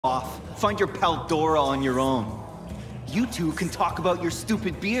off. Find your pal Dora on your own. You two can talk about your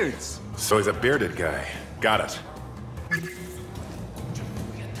stupid beards. So he's a bearded guy. Got it.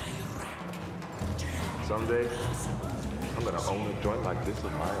 Someday, I'm gonna own a joint like this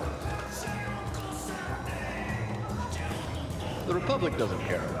of my own. The Republic doesn't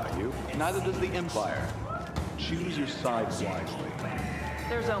care about you. Neither does the Empire. Choose your side wisely.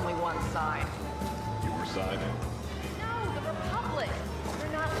 There's only one side. Your side? No, the Republic.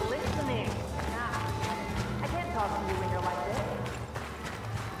 You're not listening. Nah. I can't talk to you when you're like this.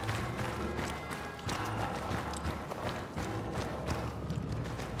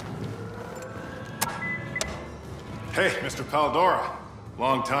 Hey, Mr. Paldora.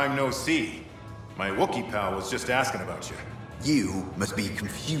 Long time no see. My Wookiee pal was just asking about you. You must be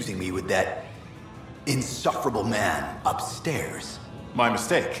confusing me with that insufferable man upstairs. My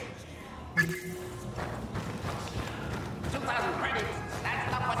mistake. 2,000 credits.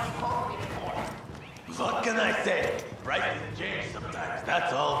 That's not what you told me before. What can I say? Prices change sometimes,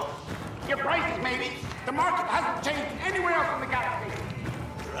 that's all. Your prices, maybe. The market hasn't changed anywhere else in the galaxy.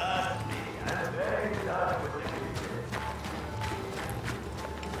 Trust me, I'm very done with it.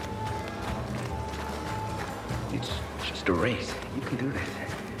 It's just a race. You can do this.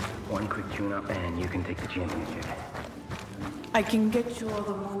 One quick tune-up and you can take the championship. I can get you all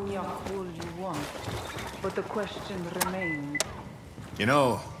the money or gold you want, but the question remains. You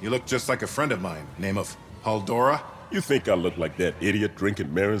know, you look just like a friend of mine, name of Paldora. You think I look like that idiot drinking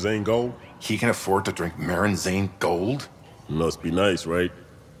Marinzane Gold? He can afford to drink Marinzane Gold? Must be nice, right?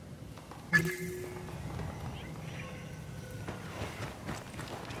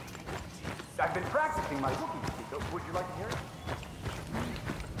 I've been practicing my Wookiee speak. Would you like to hear it?